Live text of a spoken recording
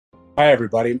Hi,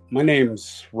 everybody. My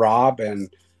name's Rob, and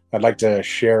I'd like to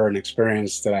share an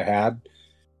experience that I had.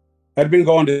 I'd been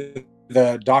going to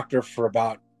the doctor for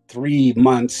about 3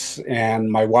 months,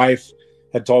 and my wife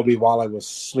had told me while I was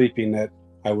sleeping that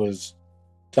I was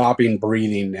stopping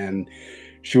breathing, and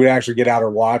she would actually get out her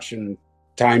watch and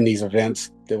time these events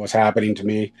that was happening to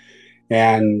me.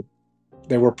 And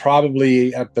they were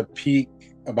probably at the peak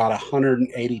about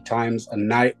 180 times a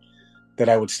night that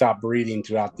I would stop breathing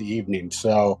throughout the evening.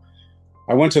 So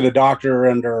I went to the doctor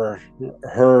under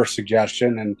her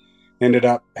suggestion and ended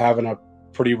up having a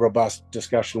pretty robust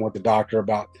discussion with the doctor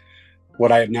about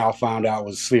what I had now found out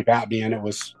was sleep apnea, and it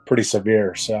was pretty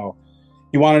severe. So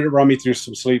he wanted to run me through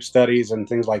some sleep studies and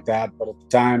things like that. But at the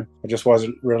time, I just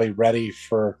wasn't really ready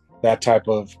for that type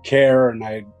of care. And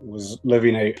I was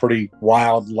living a pretty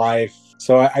wild life.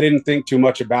 So I didn't think too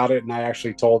much about it. And I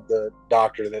actually told the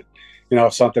doctor that,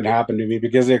 if something happened to me,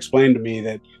 because they explained to me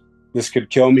that this could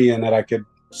kill me and that I could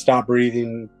stop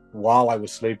breathing while I was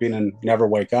sleeping and never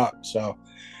wake up. So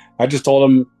I just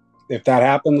told him, if that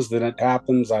happens, then it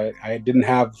happens. I didn't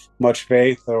have much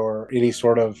faith or any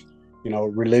sort of,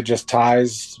 religious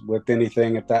ties with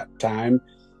anything at that time.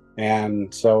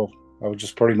 And so I was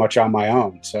just pretty much on my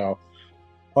own. So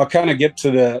I'll kind of get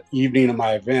to the evening of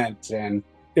my event. And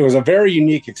it was a very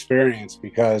unique experience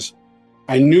because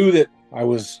I knew that I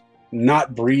was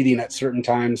not breathing at certain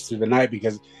times through the night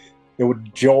because it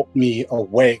would jolt me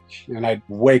awake and I'd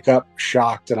wake up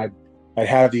shocked and I'd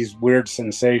have these weird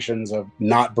sensations of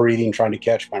not breathing, trying to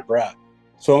catch my breath.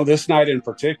 So this night in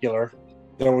particular,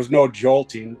 there was no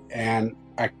jolting and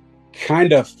I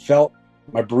kind of felt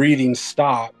my breathing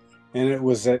stop. And it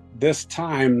was at this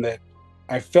time that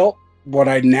I felt what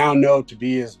I now know to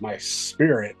be as my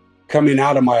spirit coming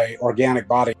out of my organic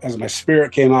body. As my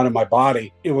spirit came out of my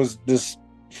body, it was this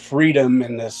freedom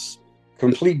and this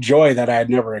complete joy that I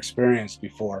had never experienced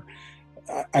before.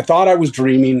 I thought I was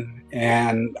dreaming,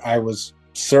 and I was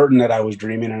certain that I was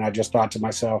dreaming. And I just thought to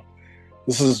myself,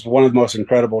 this is one of the most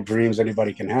incredible dreams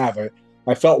anybody can have.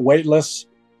 I felt weightless,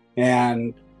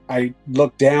 and I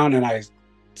looked down and I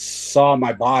saw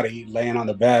my body laying on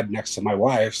the bed next to my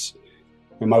wife's.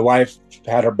 And my wife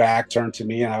had her back turned to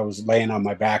me, and I was laying on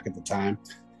my back at the time.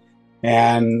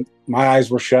 And my eyes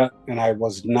were shut and I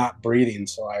was not breathing.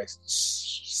 So I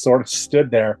sort of stood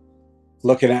there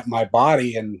looking at my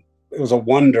body, and it was a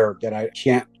wonder that I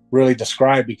can't really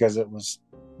describe because it was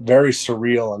very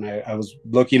surreal. And I was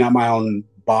looking at my own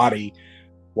body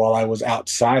while I was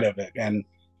outside of it. And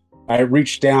I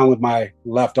reached down with my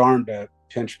left arm to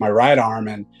pinch my right arm,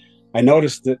 and I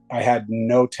noticed that I had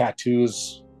no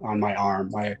tattoos on my arm.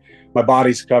 My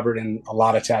body's covered in a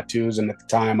lot of tattoos, and at the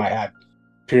time I had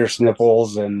pierced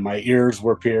nipples and my ears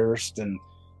were pierced, and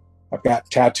I've got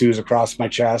tattoos across my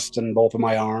chest and both of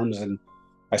my arms. And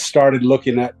I started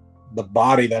looking at the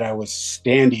body that I was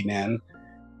standing in,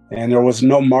 and there was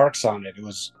no marks on it. It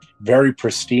was very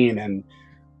pristine. And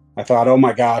I thought, oh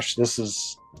my gosh, this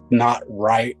is not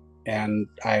right. And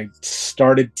I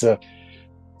started to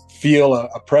feel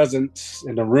a presence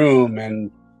in the room, and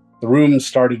the room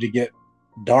started to get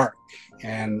dark.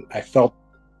 And I felt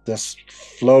this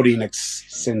floating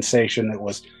sensation that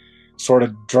was sort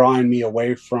of drawing me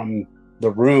away from the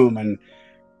room. And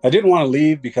I didn't want to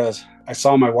leave because I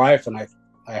saw my wife, and I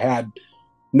had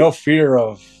no fear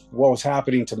of what was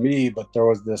happening to me, but there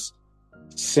was this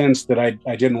sense that I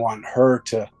didn't want her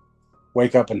to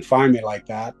wake up and find me like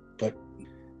that. But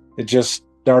it just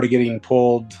started getting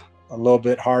pulled a little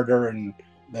bit harder, and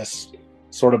this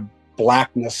sort of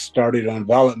blackness started to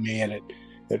envelop me, and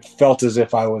it felt as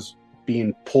if I was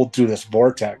being pulled through this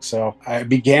vortex. So I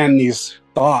began these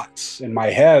thoughts in my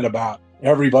head about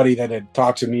everybody that had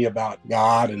talked to me about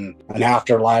God and an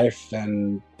afterlife.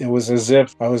 And it was as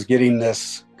if I was getting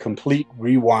this complete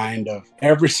rewind of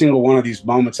every single one of these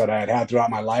moments that I had had throughout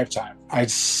my lifetime. I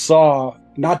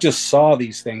not just saw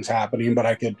these things happening, but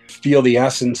I could feel the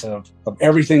essence of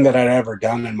everything that I'd ever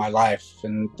done in my life.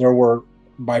 And there were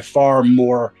by far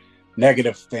more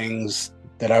negative things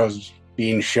that I was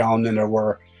being shown than there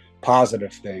were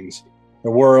positive things.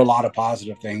 There were a lot of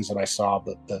positive things that I saw,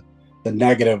 but the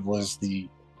negative was the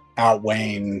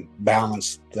outweighing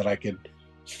balance that I could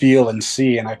feel and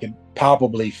see. And I could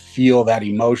palpably feel that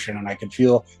emotion, and I could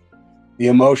feel the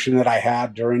emotion that I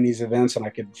had during these events, and I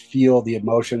could feel the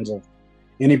emotions of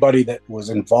anybody that was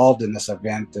involved in this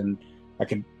event, and I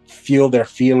could feel their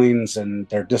feelings and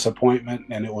their disappointment.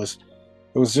 And it was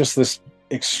just this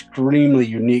extremely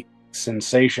unique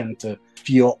sensation to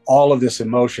feel all of this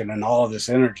emotion and all of this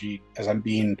energy as I'm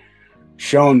being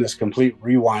shown this complete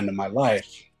rewind of my life.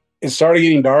 It started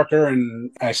getting darker, and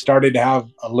I started to have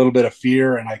a little bit of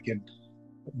fear, and I could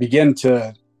begin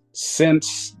to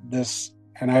sense this,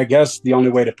 and I guess the only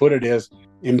way to put it is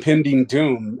impending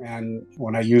doom. And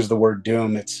when I use the word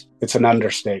doom, it's an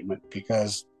understatement,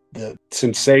 because the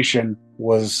sensation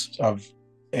was of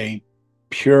a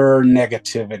pure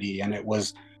negativity, and it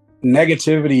was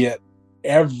negativity at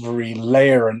every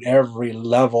layer and every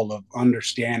level of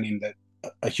understanding that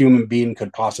a human being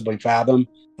could possibly fathom.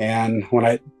 And when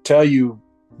I tell you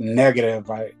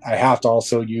negative, I have to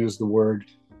also use the word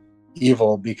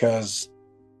evil, because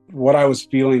what I was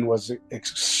feeling was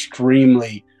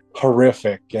extremely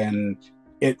horrific, and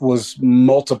it was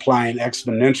multiplying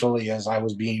exponentially as I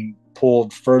was being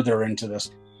pulled further into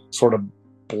this sort of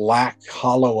black,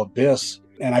 hollow abyss.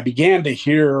 And I began to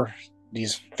hear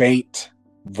these faint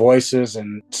voices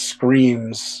and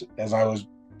screams as I was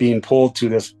being pulled to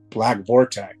this black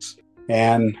vortex.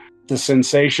 And the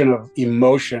sensation of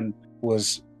emotion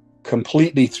was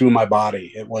completely through my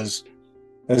body. It was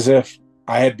as if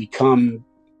I had become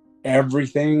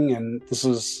everything. And this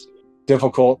is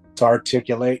difficult to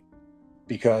articulate,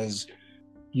 because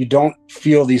you don't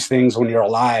feel these things when you're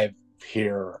alive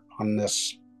here on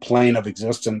this plane of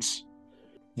existence.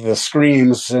 The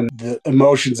screams and the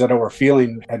emotions that I were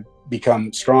feeling had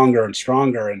become stronger and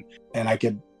stronger, and I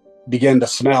could begin to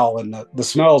smell, and the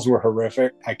smells were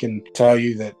horrific. I can tell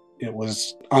you that it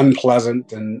was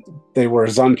unpleasant, and they were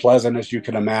as unpleasant as you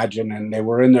can imagine, and they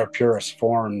were in their purest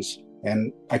forms.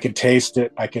 And I could taste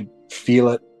it, I could feel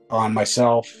it on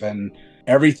myself, and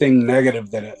everything negative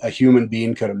that a human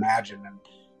being could imagine. And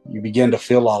you begin to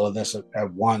feel all of this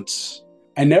at once.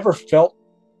 I never felt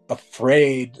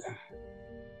afraid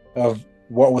of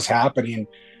what was happening.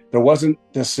 There wasn't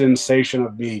this sensation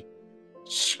of me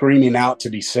screaming out to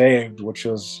be saved, which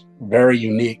was very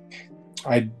unique.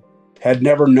 I had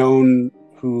never known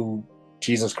who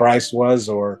Jesus Christ was,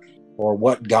 or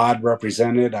what God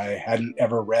represented. I hadn't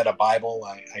ever read a Bible.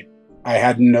 I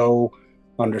had no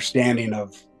understanding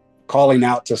of calling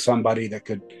out to somebody that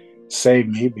could save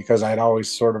me, because I'd always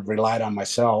sort of relied on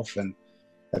myself. And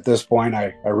at this point,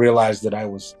 I realized that I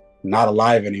was not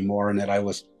alive anymore, and that I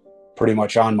was pretty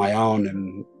much on my own.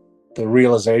 And the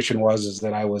realization is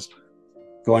that I was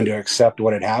going to accept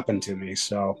what had happened to me.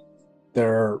 So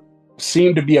there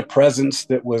seemed to be a presence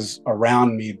that was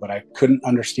around me, but I couldn't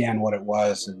understand what it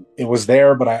was. And it was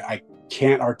there, but I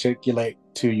can't articulate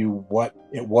to you what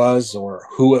it was or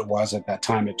who it was at that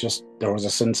time. There was a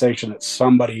sensation that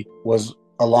somebody was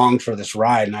along for this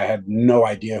ride, and I had no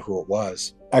idea who it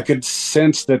was. I could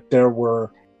sense that there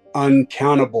were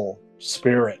uncountable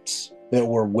spirits that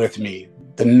were with me.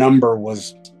 The number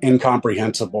was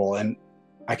incomprehensible, and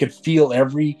I could feel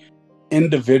every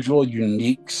individual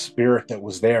unique spirit that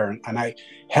was there. And I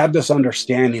had this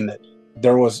understanding that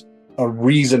there was a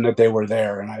reason that they were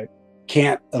there. And I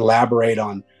can't elaborate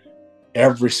on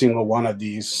every single one of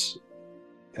these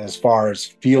as far as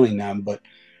feeling them, but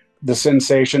the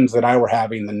sensations that I were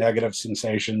having, the negative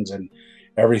sensations and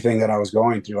everything that I was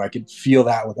going through, I could feel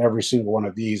that with every single one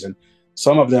of these. And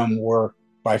some of them were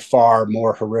by far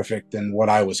more horrific than what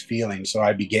I was feeling. So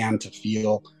I began to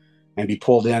feel and be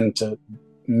pulled into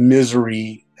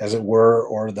misery, as it were,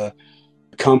 or the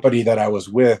company that I was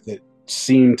with. It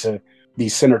seemed to be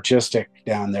synergistic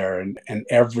down there, and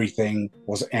everything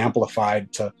was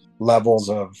amplified to levels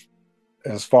of,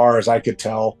 as far as I could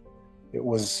tell, it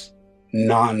was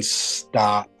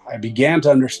nonstop. I began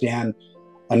to understand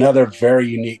another very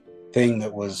unique thing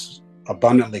that was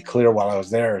abundantly clear while I was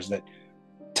there, is that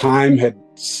time had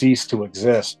ceased to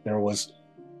exist. There was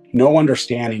no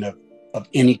understanding of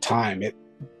any time. It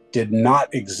did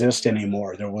not exist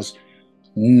anymore. There was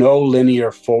no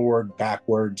linear forward,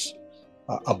 backwards,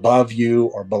 above you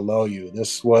or below you.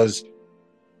 This was,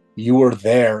 you were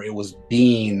there. It was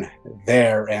being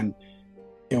there. And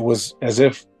it was as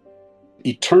if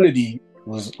eternity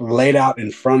was laid out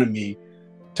in front of me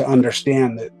to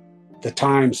understand that the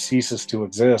time ceases to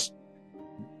exist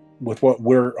with what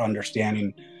we're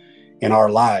understanding in our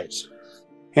lives.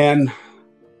 And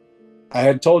I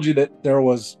had told you that there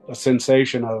was a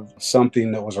sensation of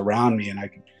something that was around me, and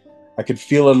I could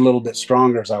feel it a little bit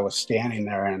stronger as I was standing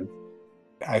there. And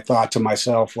I thought to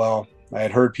myself, well, I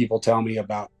had heard people tell me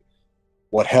about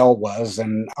what hell was,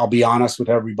 and I'll be honest with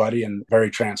everybody and very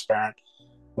transparent.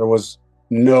 There was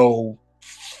no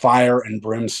fire and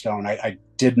brimstone. I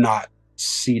did not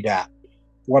see that.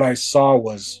 What I saw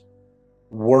was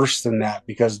worse than that,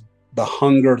 because the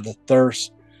hunger, the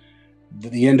thirst,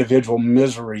 the individual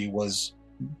misery was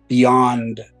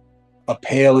beyond a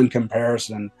pale in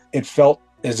comparison. It felt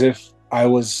as if I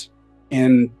was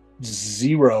in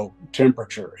zero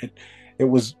temperature. It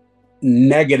was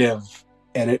negative,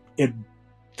 and it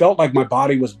felt like my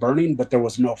body was burning, but there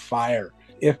was no fire.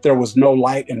 if there was no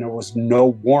light and there was no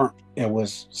warmth, it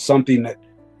was something that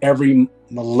every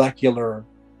molecular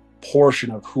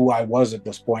portion of who I was at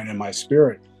this point in my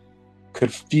spirit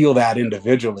could feel that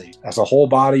individually as a whole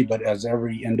body, but as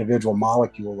every individual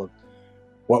molecule of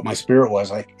what my spirit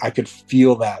was. I could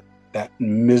feel that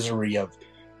misery of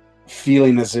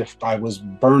feeling as if I was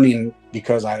burning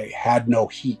because I had no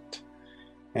heat.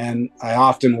 And I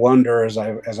often wonder, as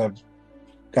I've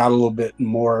got a little bit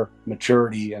more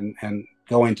maturity and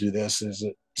going through this, is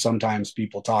that sometimes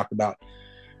people talk about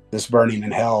this burning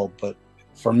in hell, but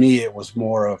for me it was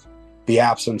more of the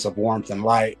absence of warmth and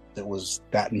light that was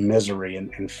that misery,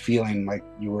 and feeling like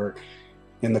you were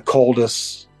in the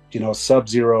coldest,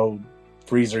 sub-zero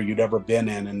freezer you'd ever been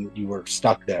in, and you were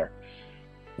stuck there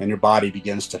and your body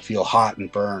begins to feel hot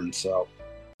and burn. So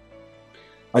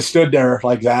I stood there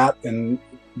like that, and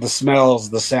the smells,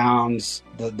 the sounds,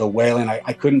 the wailing,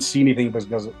 I couldn't see anything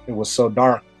because it was so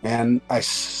dark. And I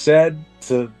said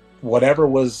to whatever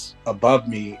was above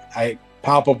me, I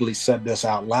palpably said this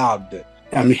out loud, that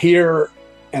I'm here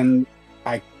and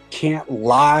I can't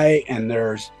lie, and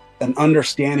there's an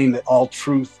understanding that all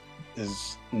truth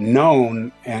is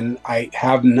known, and I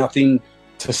have nothing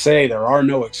to say. There are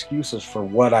no excuses for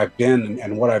what I've been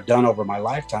and what I've done over my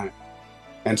lifetime.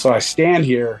 And so I stand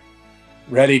here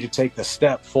ready to take the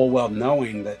step, full well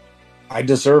knowing that I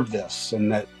deserve this,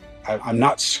 and that I'm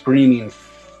not screaming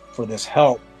for this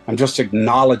help. I'm just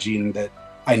acknowledging that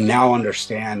I now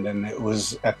understand. And it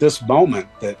was at this moment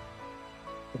that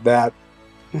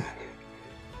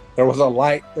there was a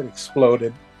light that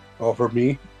exploded over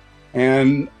me.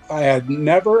 And I had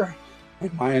never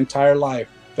in my entire life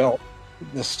felt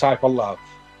this type of love.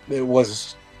 It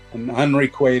was an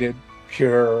unrequited,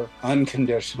 pure,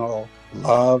 unconditional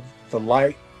love. The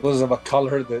light was of a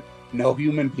color that no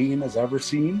human being has ever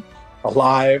seen,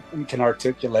 alive and can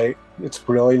articulate its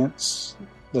brilliance.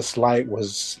 This light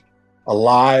was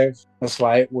alive. This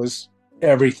light was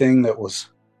everything that was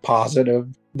positive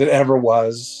that ever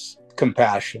was: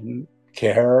 compassion,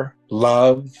 care,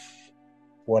 love.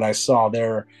 What I saw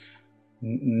there,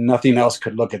 nothing else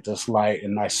could look at this light,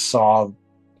 and I saw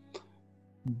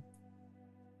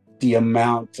the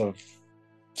amount of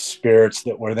spirits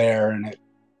that were there, and it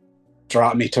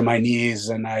dropped me to my knees,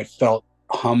 and I felt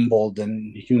humbled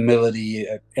and humility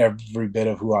at every bit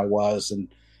of who I was. And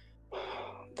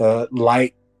the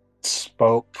light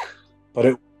spoke, but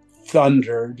it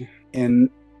thundered in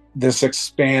this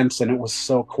expanse, and it was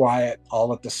so quiet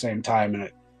all at the same time. And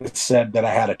it said that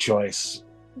I had a choice,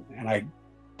 and I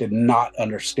did not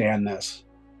understand this.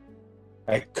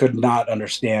 I could not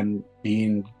understand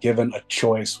being given a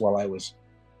choice while I was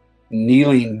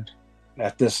kneeling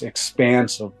at this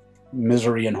expanse of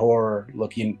misery and horror,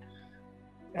 looking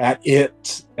at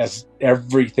it as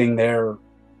everything there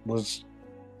was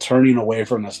turning away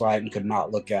from this light and could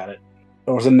not look at it.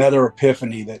 There was another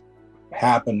epiphany that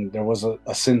happened. There was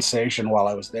a sensation while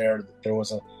I was there. There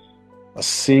was a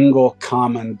single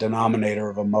common denominator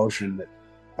of emotion that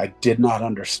I did not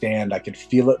understand. I could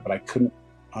feel it, but I couldn't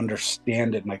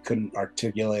understand it, and I couldn't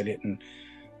articulate it. And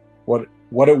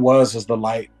what it was, as the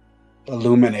light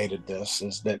illuminated this,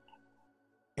 is that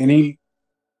any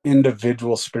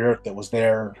individual spirit that was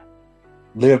there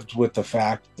lived with the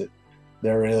fact that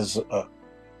there is a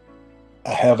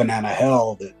heaven and a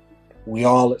hell, that we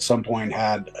all at some point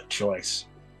had a choice,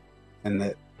 and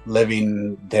that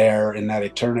living there in that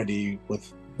eternity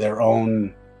with their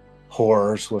own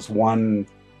horrors was one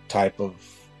type of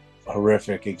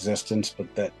horrific existence,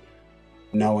 but that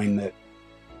knowing that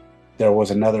there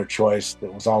was another choice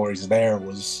that was always there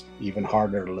was even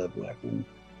harder to live with. And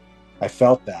I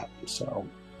felt that. So,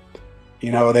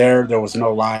 there was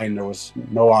no line, there was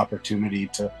no opportunity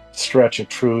to stretch a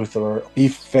truth or be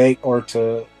fake or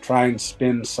to try and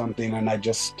spin something. And I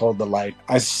just told the light,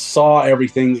 I saw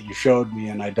everything that you showed me,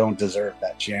 and I don't deserve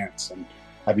that chance. And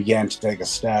I began to take a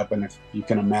step. And if you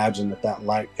can imagine that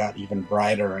light got even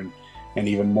brighter and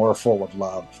even more full of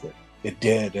love, that it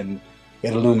did. And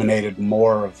it illuminated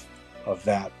more of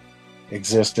that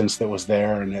existence that was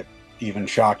there. And it even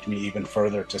shocked me even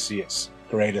further to see its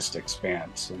greatest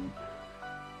expanse. And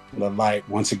the light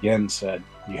once again said,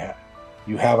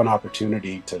 you have an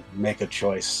opportunity to make a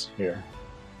choice here.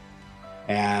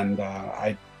 And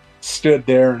I stood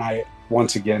there, and I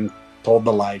once again told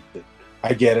the light that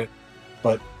I get it,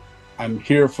 but I'm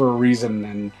here for a reason,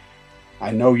 and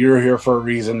I know you're here for a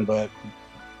reason, but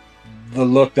the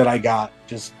look that I got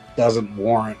just doesn't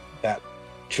warrant that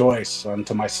choice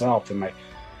unto myself. And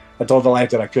I told the light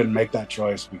that I couldn't make that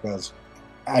choice because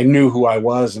I knew who I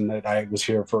was and that I was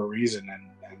here for a reason. And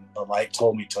the light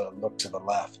told me to look to the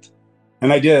left.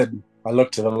 And I did. I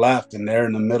looked to the left, and there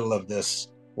in the middle of this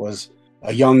was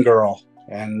a young girl.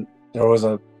 And there was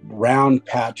a round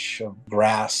patch of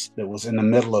grass that was in the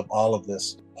middle of all of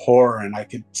this horror. And I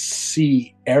could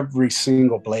see every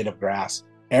single blade of grass.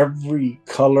 Every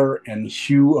color and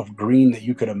hue of green that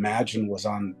you could imagine was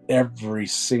on every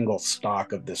single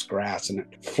stalk of this grass. And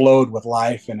it flowed with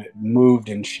life, and it moved.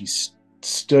 And she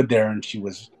stood there, and she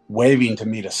was waving to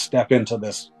me to step into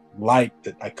this light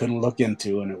that I couldn't look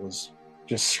into. And it was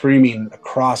just streaming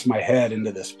across my head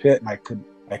into this pit. And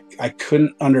I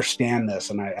couldn't understand this.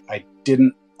 And I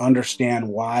didn't understand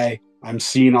why I'm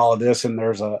seeing all of this. And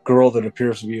there's a girl that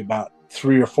appears to be about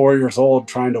 3 or 4 years old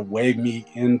trying to wave me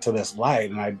into this light.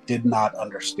 And I did not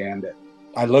understand it.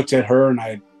 I looked at her and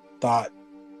I thought,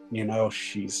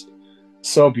 she's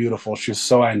so beautiful. She's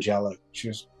so angelic. She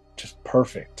was just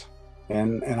perfect.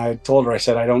 And I told her, I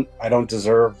said, I don't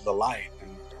deserve the light.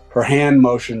 And her hand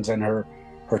motions and her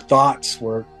thoughts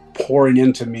were pouring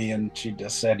into me. And she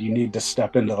just said, you need to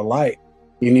step into the light.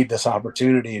 You need this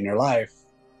opportunity in your life.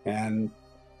 And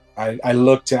I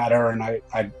looked at her and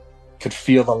I could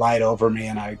feel the light over me.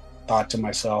 And I thought to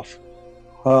myself,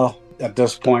 well, at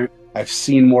this point, I've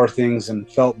seen more things and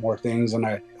felt more things than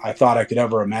I thought I could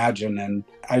ever imagine. And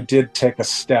I did take a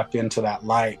step into that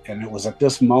light. And it was at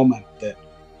this moment that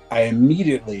I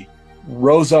immediately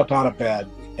rose up out of bed,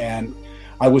 and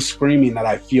I was screaming that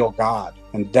I feel God.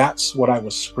 And that's what I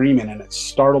was screaming. And it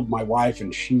startled my wife,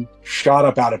 and she shot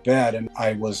up out of bed, and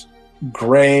I was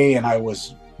gray and I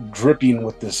was dripping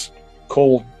with this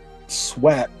cold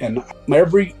sweat, and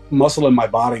every muscle in my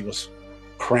body was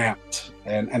cramped,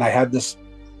 and I had this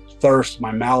thirst.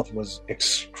 My mouth was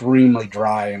extremely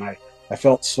dry, and I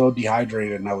felt so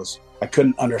dehydrated, and I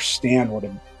couldn't understand what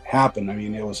had happened. I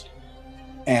mean,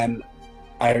 and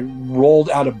I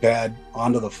rolled out of bed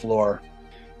onto the floor,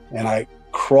 and I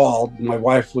crawled. My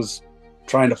wife was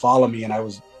trying to follow me, and I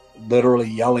was literally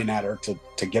yelling at her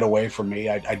to get away from me.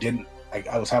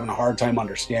 I was having a hard time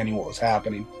understanding what was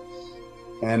happening.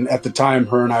 And at the time,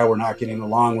 her and I were not getting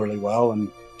along really well, and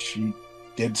she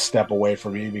did step away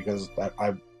from me because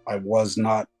I was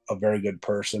not a very good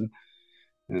person.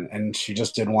 And she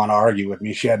just didn't want to argue with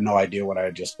me. She had no idea what I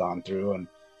had just gone through. And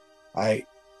I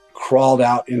crawled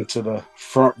out into the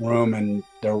front room, and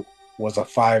there was a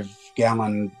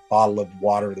 5-gallon bottle of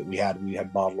water that we had. We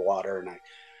had bottled water, and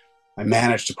I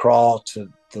managed to crawl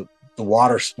to the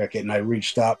water spigot, and I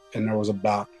reached up, and there was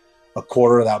about a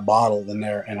quarter of that bottle in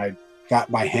there, and I got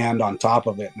my hand on top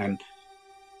of it, and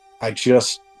I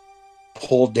just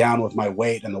pulled down with my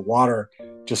weight, and the water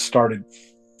just started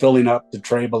filling up the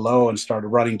tray below and started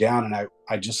running down, and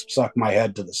I just sucked my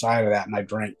head to the side of that, and I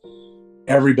drank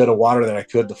every bit of water that I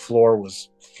could. The floor was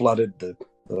flooded, the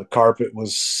carpet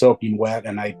was soaking wet,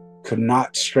 and I could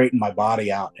not straighten my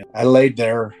body out. I laid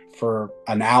there for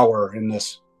an hour in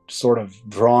this sort of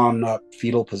drawn up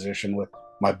fetal position with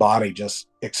my body just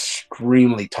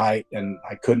extremely tight, and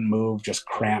I couldn't move, just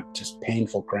cramped, just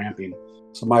painful cramping.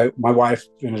 So my wife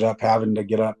ended up having to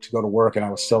get up to go to work, and I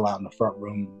was still out in the front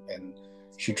room, and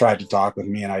she tried to talk with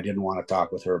me, and I didn't want to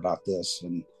talk with her about this.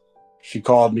 And she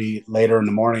called me later in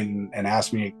the morning and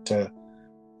asked me to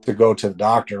go to the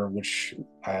doctor, which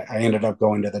I ended up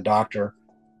going to the doctor.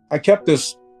 I kept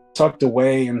this tucked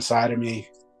away inside of me.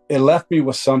 It left me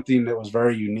with something that was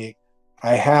very unique.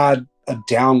 I had a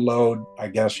download, I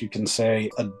guess you can say,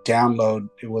 a download.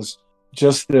 It was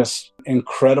just this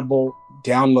incredible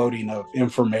downloading of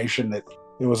information that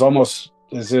it was almost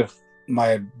as if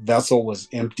my vessel was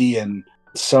empty and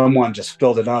someone just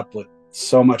filled it up with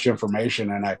so much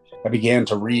information. And I began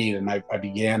to read, and I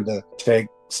began to take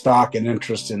stock and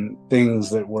interest in things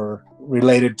that were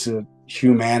related to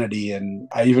humanity. And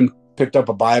I even picked up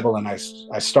a Bible, and I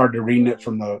started reading it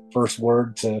from the first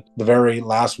word to the very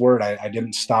last word. I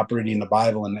didn't stop reading the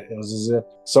Bible, and it was as if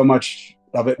so much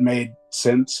of it made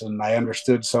sense, and I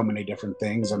understood so many different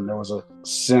things, and there was a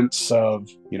sense of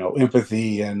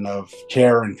empathy and of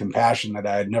care and compassion that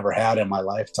I had never had in my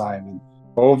lifetime. And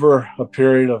over a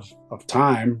period of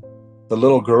time, the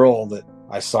little girl that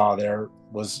I saw there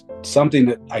was something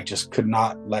that I just could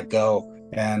not let go.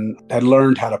 And I had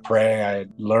learned how to pray. I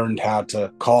had learned how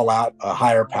to call out a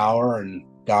higher power and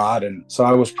God. And so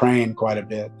I was praying quite a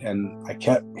bit. And I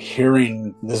kept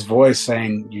hearing this voice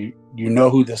saying, you know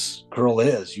who this girl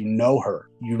is. You know her.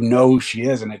 You know who she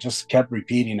is. And it just kept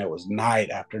repeating. It was night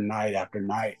after night after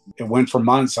night. It went for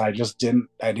months. I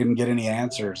didn't get any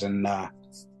answers. And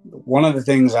one of the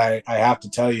things I have to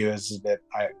tell you is that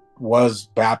I was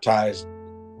baptized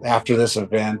after this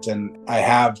event, and I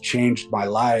have changed my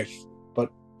life. But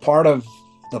part of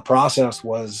the process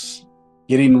was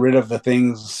getting rid of the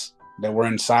things that were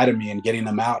inside of me and getting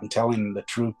them out and telling the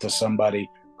truth to somebody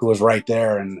who was right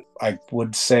there. And I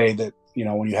would say that, you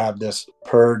know, when you have this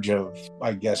purge of,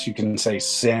 I guess you can say,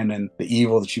 sin and the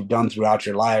evil that you've done throughout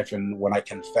your life, and when I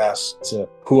confess to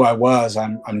who I was,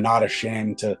 I'm not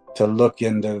ashamed to look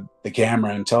into the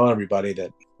camera and tell everybody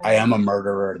that I am a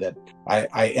murderer, that I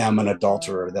am an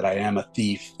adulterer, that I am a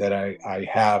thief, that I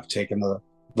have taken the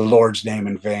Lord's name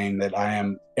in vain, that I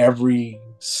am every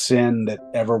sin that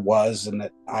ever was, and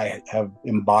that I have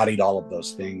embodied all of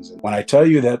those things. And when I tell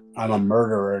you that I'm a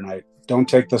murderer, and I don't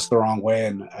take this the wrong way,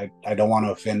 and I don't want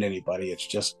to offend anybody, it's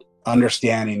just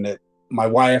understanding that my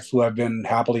wife, who I've been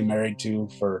happily married to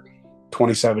for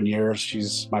 27 years,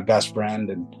 she's my best friend.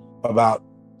 And about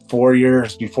 4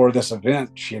 years before this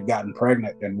event, she had gotten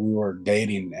pregnant, and we were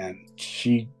dating, and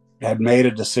she had made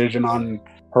a decision on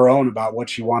her own about what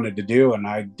she wanted to do, and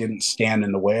I didn't stand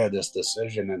in the way of this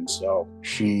decision. And so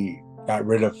she got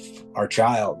rid of our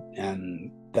child, and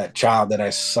that child that I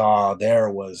saw there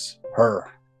was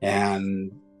her.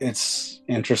 And it's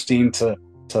interesting to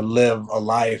live a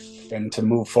life and to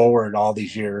move forward all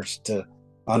these years, to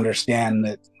understand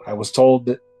that I was told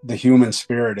that the human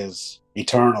spirit is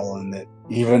eternal, and that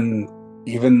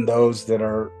even those that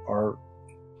are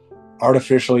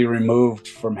artificially removed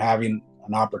from having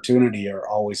an opportunity are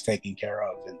always taken care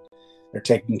of, and they're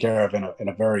taken care of in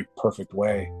a very perfect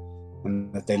way,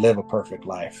 and that they live a perfect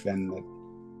life. And that,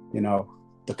 you know,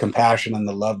 the compassion and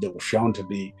the love that was shown to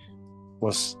me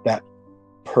was that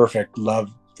perfect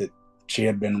love that she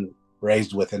had been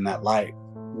raised with in that light.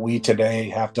 We today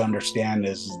have to understand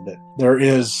is that there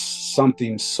is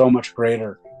something so much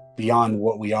greater beyond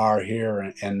what we are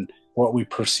here and what we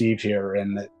perceive here,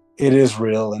 and that it is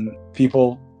real. And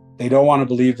people, they don't want to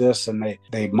believe this, and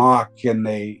they mock and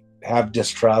they have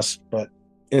distrust, but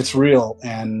it's real,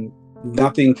 and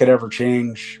nothing could ever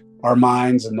change our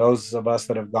minds. And those of us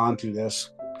that have gone through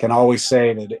this can always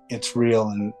say that it's real.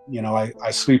 And, you know,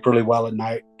 I sleep really well at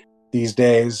night these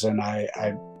days, and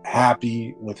I'm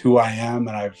happy with who I am,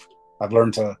 and I've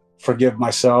learned to forgive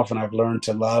myself, and I've learned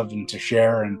to love and to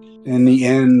share. And in the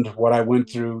end, what I went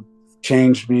through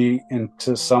changed me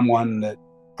into someone that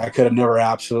I could have never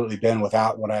absolutely been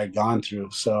without what I had gone through.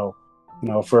 So, you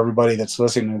know, for everybody that's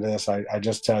listening to this, I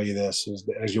just tell you this is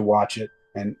that as you watch it,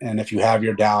 and if you have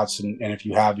your doubts, and if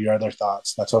you have your other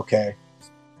thoughts, that's okay.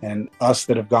 And us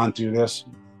that have gone through this,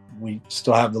 we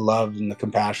still have the love and the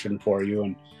compassion for you.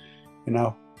 And, you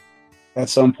know, at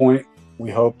some point, we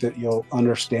hope that you'll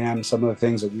understand some of the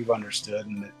things that we've understood,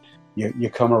 and that you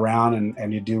come around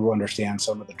and you do understand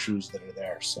some of the truths that are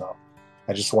there. So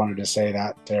I just wanted to say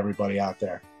that to everybody out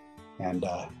there. And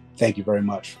thank you very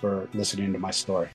much for listening to my story.